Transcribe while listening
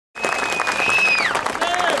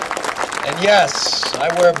And yes, I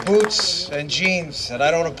wear boots and jeans, and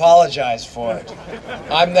I don't apologize for it.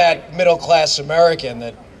 I'm that middle-class American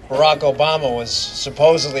that Barack Obama was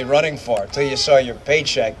supposedly running for until you saw your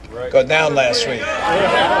paycheck go down last week.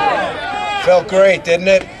 Felt great, didn't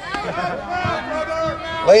it?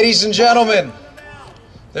 Ladies and gentlemen,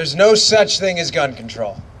 there's no such thing as gun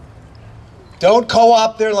control. Don't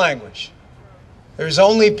co-opt their language. There's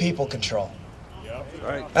only people control.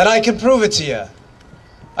 And I can prove it to you.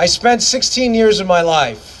 I spent 16 years of my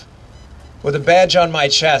life with a badge on my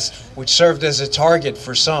chest, which served as a target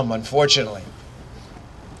for some, unfortunately.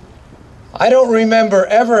 I don't remember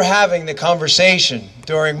ever having the conversation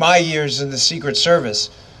during my years in the Secret Service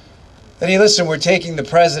that, hey, listen, we're taking the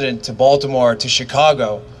president to Baltimore, to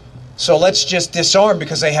Chicago, so let's just disarm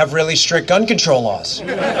because they have really strict gun control laws.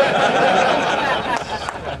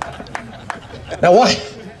 Now,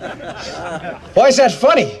 why is that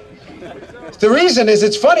funny? The reason is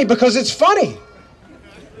it's funny because it's funny.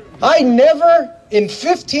 I never, in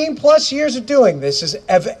 15 plus years of doing this,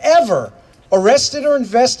 have ever arrested or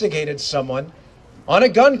investigated someone on a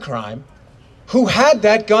gun crime who had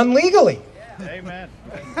that gun legally. Amen.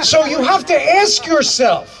 So you have to ask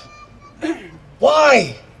yourself,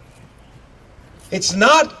 why? It's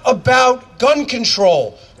not about gun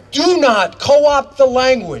control. Do not co-opt the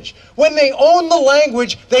language. When they own the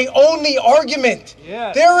language, they own the argument.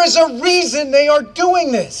 Yeah. There is a reason they are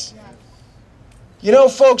doing this. You know,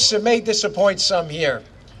 folks, it may disappoint some here,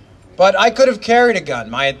 but I could have carried a gun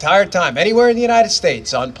my entire time, anywhere in the United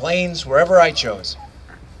States, on planes, wherever I chose.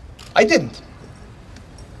 I didn't.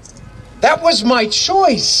 That was my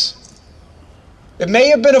choice. It may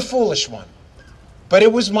have been a foolish one, but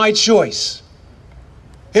it was my choice.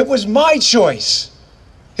 It was my choice.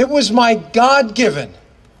 It was my God-given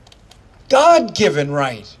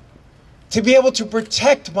right to be able to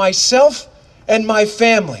protect myself and my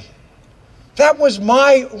family. That was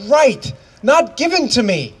my right, not given to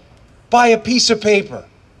me by a piece of paper,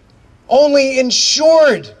 only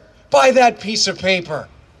insured by that piece of paper.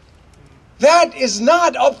 That is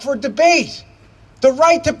not up for debate. The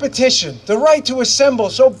right to petition, the right to assemble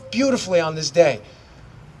so beautifully on this day,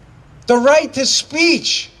 the right to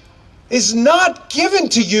speech is not given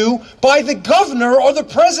to you by the governor or the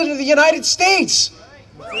president of the United States.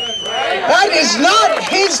 That is not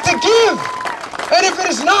his to give. And if it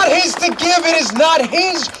is not his to give, it is not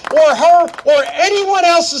his or her or anyone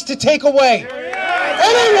else's to take away.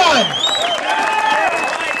 Anyone!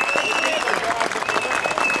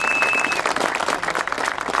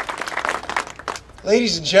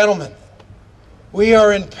 Ladies and gentlemen, we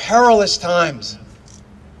are in perilous times.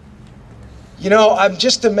 You know, I'm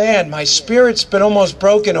just a man. My spirit's been almost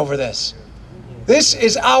broken over this. This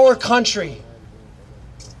is our country.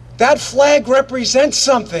 That flag represents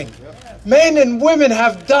something. Men and women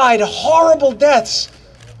have died horrible deaths.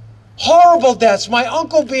 Horrible deaths. My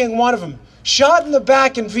uncle being one of them. Shot in the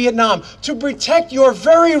back in Vietnam to protect your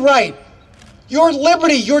very right. Your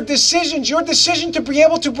liberty, your decisions, your decision to be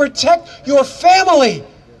able to protect your family.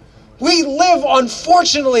 We live,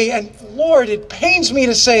 unfortunately, and Lord, it pains me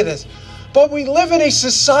to say this, but we live in a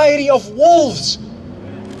society of wolves.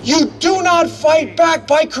 You do not fight back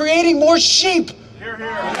by creating more sheep. Hear, hear.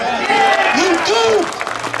 You do.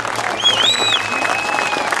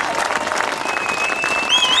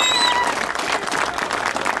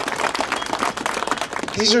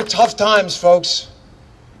 These are tough times, folks.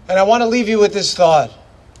 And I want to leave you with this thought.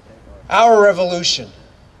 Our revolution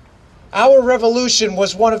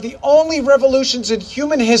was one of the only revolutions in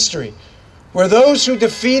human history where those who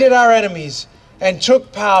defeated our enemies and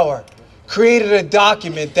took power created a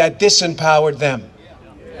document that disempowered them.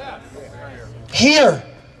 Here,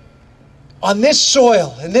 on this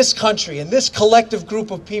soil, in this country, in this collective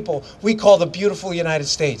group of people we call the beautiful United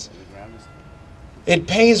States, it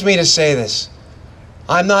pains me to say this.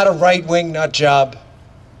 I'm not a right-wing nut job.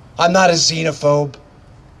 I'm not a xenophobe.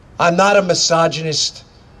 I'm not a misogynist.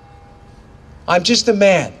 I'm just a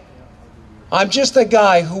man. I'm just a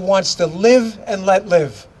guy who wants to live and let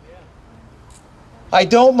live. I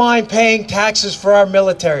don't mind paying taxes for our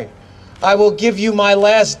military. I will give you my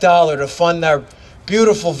last dollar to fund our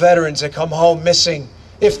beautiful veterans that come home missing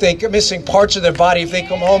parts of their body if they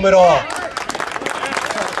come home at all.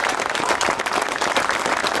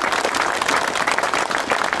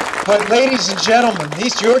 But ladies and gentlemen,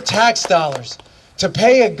 these are your tax dollars to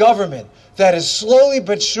pay a government that is slowly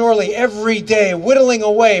but surely every day whittling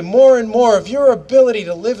away more and more of your ability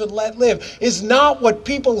to live and let live is not what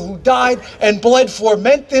people who died and bled for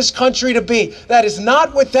meant this country to be. That is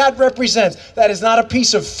not what that represents. That is not a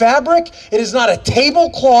piece of fabric. It is not a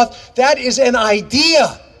tablecloth. That is an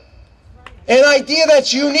idea. an idea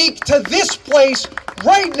that's unique to this place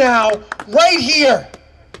right now, right here.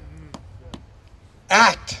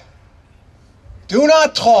 Act. Do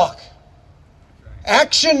not talk.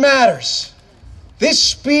 Action matters. This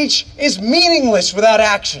speech is meaningless without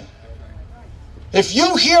action. If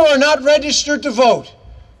you here are not registered to vote,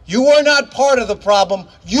 you are not part of the problem.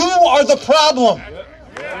 You are the problem.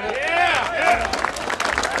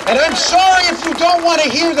 And I'm sorry if you don't want to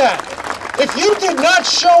hear that. If you did not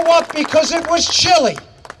show up because it was chilly,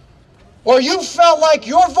 or you felt like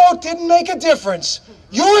your vote didn't make a difference,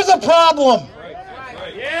 you're the problem.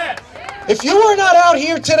 If you are not out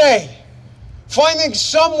here today finding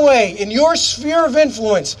some way in your sphere of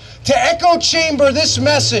influence to echo chamber this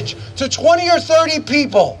message to 20 or 30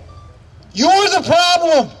 people, you're the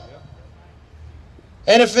problem.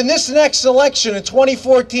 And if in this next election in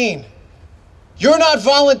 2014, you're not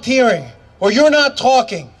volunteering, or you're not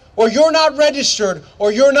talking, or you're not registered,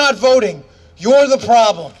 or you're not voting, you're the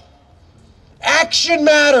problem. Action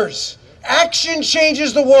matters. Action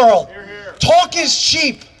changes the world. Talk is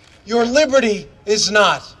cheap. Your liberty is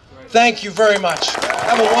not. Thank you very much.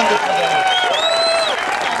 Have a wonderful day.